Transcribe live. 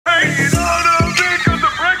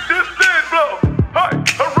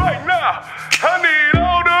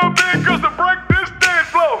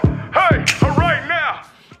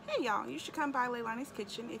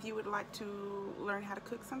kitchen. If you would like to learn how to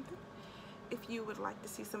cook something, if you would like to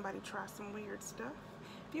see somebody try some weird stuff,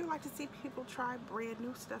 if you would like to see people try brand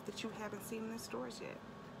new stuff that you haven't seen in the stores yet,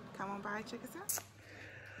 come on by and check us out.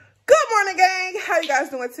 Good morning, gang. How you guys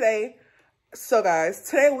doing today? So guys,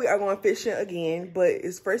 today we are going fishing again, but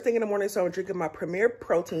it's first thing in the morning, so I'm drinking my Premier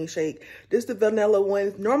protein shake. This is the vanilla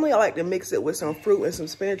one. Normally I like to mix it with some fruit and some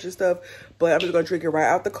spinach and stuff, but I'm just gonna drink it right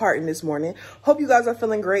out the carton this morning. Hope you guys are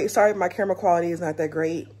feeling great. Sorry my camera quality is not that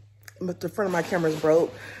great, but the front of my camera is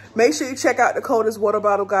broke. Make sure you check out the coldest water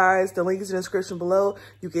bottle, guys. The link is in the description below.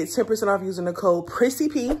 You get 10% off using the code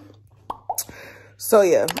PRISSY'S. So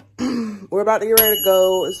yeah, we're about to get ready to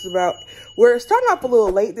go. We're starting off a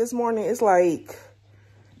little late this morning. It's like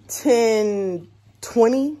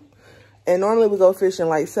 10:20, and normally we go fishing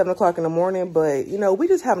like 7 o'clock in the morning, but you know, we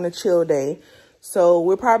just having a chill day. So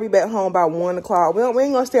we'll probably be back home by 1 o'clock. We ain't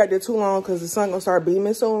gonna stay out there too long because the sun gonna start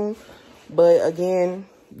beaming soon. But again,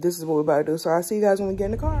 this is what we're about to do. So I'll see you guys when we get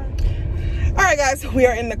in the car. All right, guys, we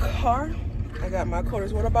are in the car. I got my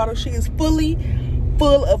quarters water bottle. She is fully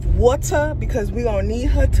full of water because we gonna need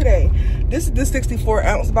her today. This is the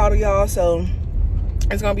 64-ounce bottle, y'all, so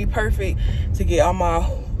it's gonna be perfect to get all my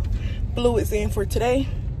fluids in for today.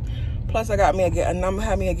 Plus I got me I'm gonna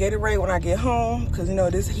have me a Gatorade when I get home because you know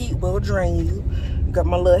this heat will drain you. Got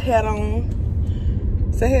my little hat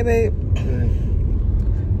on. Say hey, babe.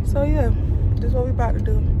 So yeah, this is what we about to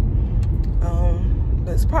do.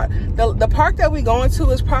 The park that we going to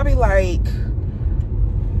is probably like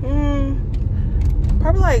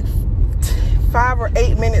probably like 5 or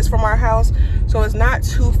 8 minutes from our house, so it's not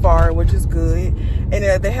too far, which is good.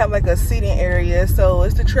 And they have like a seating area, so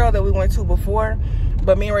it's the trail that we went to before,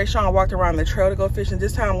 but me and Rayshawn walked around the trail to go fishing.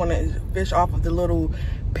 This time I'm gonna fish off of the little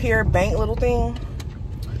pier bank little thing.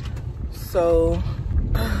 So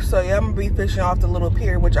yeah, I'm gonna be fishing off the little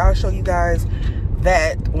pier, which I'll show you guys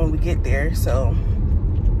that when we get there. So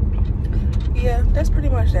yeah, that's pretty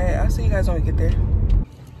much that. I'll see you guys when we get there.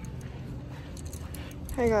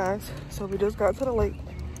 Hey guys, so we just got to the lake,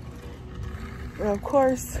 and of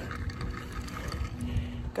course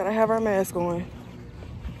gotta have our mask on.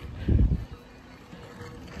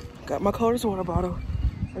 Got my coldest water bottle.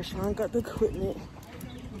 Rashawn got the equipment.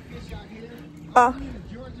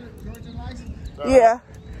 Georgia license? Yeah.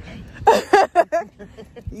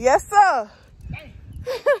 Yes sir.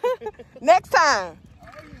 Next time.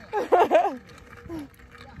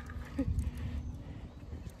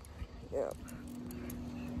 Yep.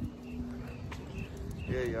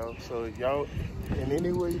 Yeah, y'all. So y'all, and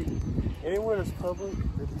anywhere that's public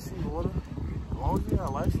that you see water, as long as you have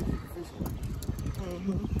a license, you can fish.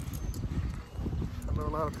 I know a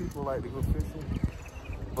lot of people like to go fishing,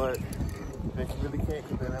 but they really can't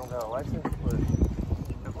because they don't got a license. But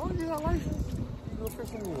as long as you have a license, you can go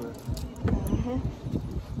fishing anywhere.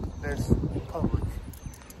 That's public.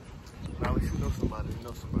 Now if you know somebody, you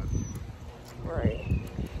know somebody. Right.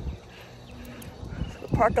 The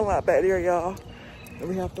parking lot back there, y'all. And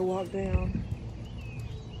we have to walk down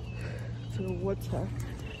to the water.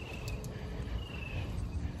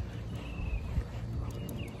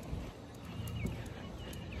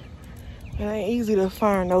 It ain't easy to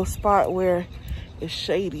find no spot where it's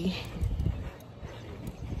shady.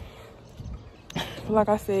 Like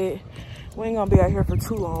I said, we ain't gonna be out here for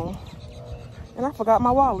too long. And I forgot my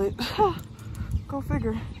wallet. Go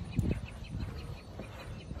figure.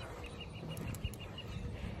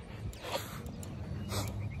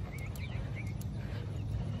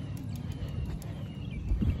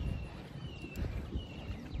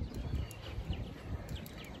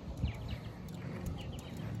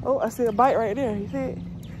 Oh, I see a bite right there. You see it?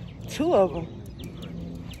 2 of them.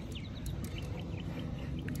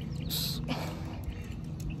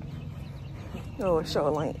 Oh, it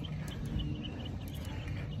sure ain't.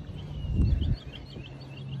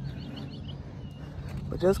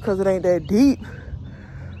 But just because it ain't that deep,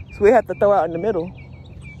 so we have to throw out in the middle.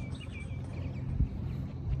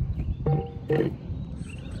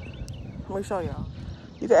 Let me show y'all.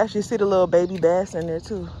 You can actually see the little baby bass in there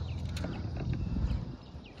too.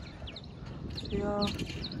 Y'all,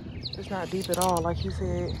 it's not deep at all, like you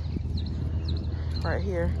said, right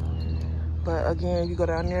here. But again, you go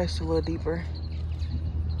down there, it's a little deeper.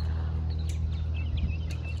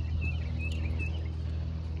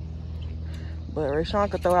 But Rayshawn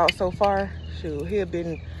could throw out so far. Shoot, he'll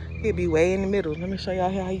be way in the middle. Let me show y'all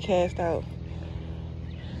how he cast out.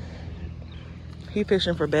 He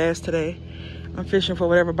fishing for bass today. I'm fishing for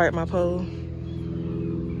whatever bite my pole.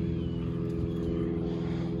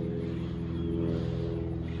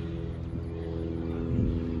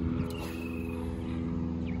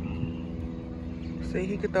 See,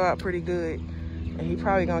 he could throw out pretty good. And he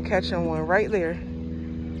probably gonna catch him one right there.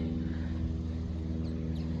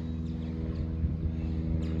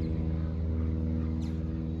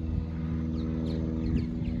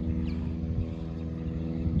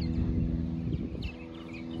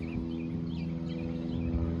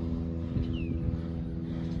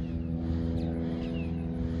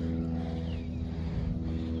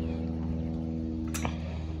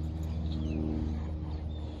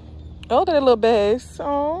 Oh, that little bass.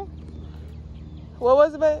 Oh. What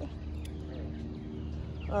was it, babe?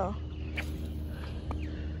 Oh.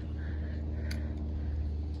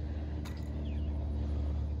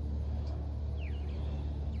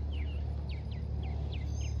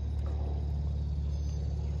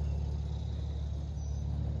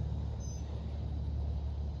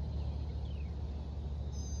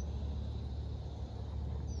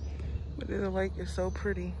 But the lake is so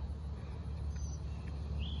pretty.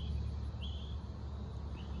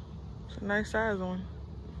 It's a nice size one.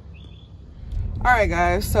 All right,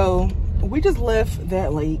 guys, so we just left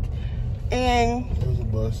that lake and it was a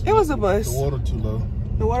bus. It was a bus. The water too low.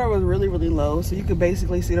 The water was really, really low, so you could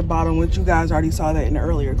basically see the bottom, which you guys already saw that in the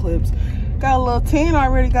earlier clips. Got a little tan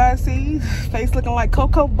already, guys. See, face looking like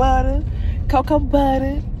cocoa butter, cocoa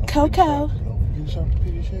butter, cocoa. Don't forget to shop at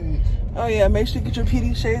Pdshades. Oh yeah, make sure you get your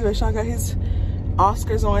Pdshades. Rashawn got his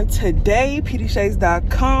Oscars on today.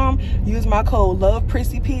 Pdshades.com. Use my code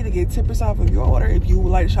LOVEPRISSYP to get 10% off of your order if you would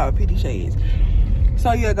like to shop at Pdshades.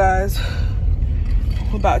 So yeah, guys,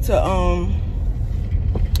 we're about to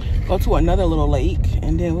go to another little lake,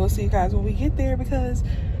 and then we'll see you guys when we get there, because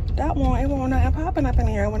that one, it won't nothing popping up in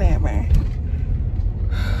here or whatever.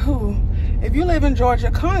 If you live in Georgia,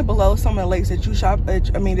 comment below some of the lakes that you shop at,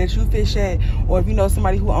 that you fish at, or if you know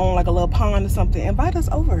somebody who owns like a little pond or something, invite us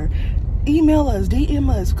over. Email us, DM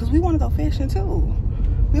us, because we want to go fishing too.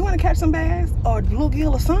 We want to catch some bass or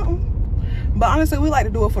bluegill or something. But honestly, we like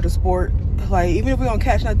to do it for the sport. Like, even if we don't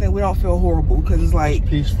catch nothing, we don't feel horrible, because it's like, it's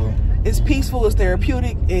peaceful. It's peaceful, it's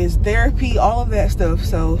therapeutic, it's therapy, all of that stuff.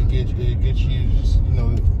 So it gets you just, you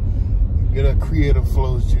know, get a creative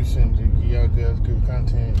flows juice in to give y'all guys good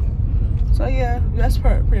content. So yeah, that's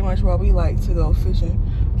pretty much why we like to go fishing.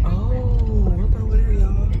 Oh, look over there,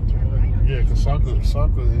 y'all. Yeah, because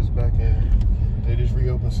soccer is back in. They just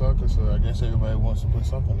reopened soccer, so I guess everybody wants to put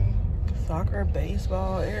something in. Soccer,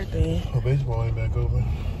 baseball, everything. Oh, baseball ain't back open.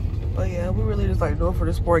 But yeah, we really just like do it for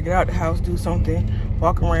the sport. Get out the house, do something,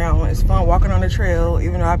 walk around. It's fun walking on the trail,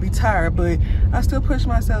 even though I be tired, but I still push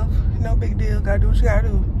myself. No big deal. Gotta do what you gotta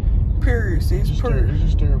do. Period. It's just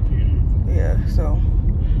therapeutic. Yeah, so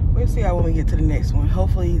we'll see how when we get to the next one.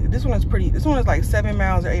 Hopefully, this one is pretty. This one is like 7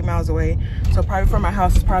 miles or 8 miles away. So probably from my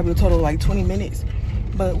house is probably a total of like 20 minutes.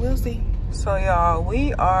 But we'll see. So y'all,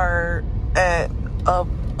 we are at a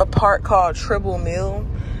park called Tribble Mill.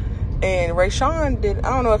 And Rashawn did, I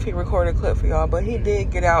don't know if he recorded a clip for y'all, but he did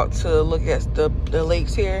get out to look at the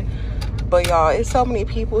lakes here. But y'all, it's so many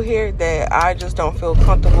people here that I just don't feel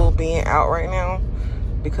comfortable being out right now.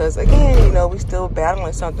 Because again, you know, we still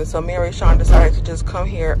battling something. So me and Rashawn decided to just come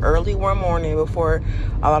here early one morning before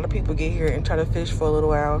a lot of people get here and try to fish for a little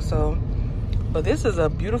while. So, but this is a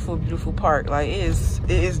beautiful, beautiful park. Like, it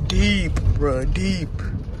is deep, bruh, deep.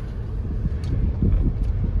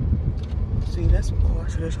 See, that's what I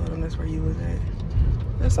should have told them that's where you was at.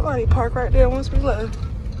 There's somebody parked right there once we left.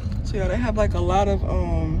 So yeah, they have like a lot of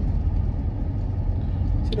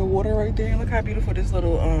see the water right there? Look how beautiful this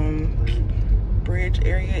little bridge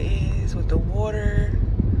area is with the water.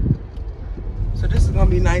 So this is gonna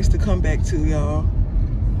be nice to come back to, y'all.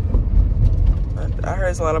 I heard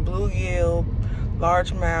there's a lot of bluegill,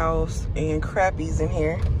 largemouths, and crappies in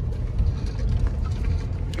here.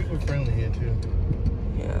 People are friendly here too.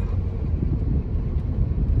 Yeah.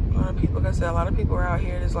 A lot of people, like I said, a lot of people are out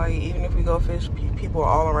here. It's like, even if we go fish, people are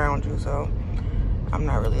all around you. So I'm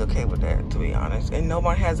not really okay with that, to be honest. And no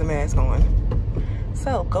one has a mask on.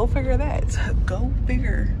 So go figure that. Go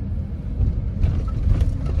figure.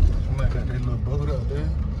 Somebody got that little boat out there.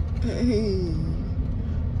 Hey.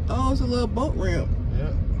 Oh, it's a little boat ramp.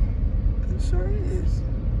 Yeah. It sure is.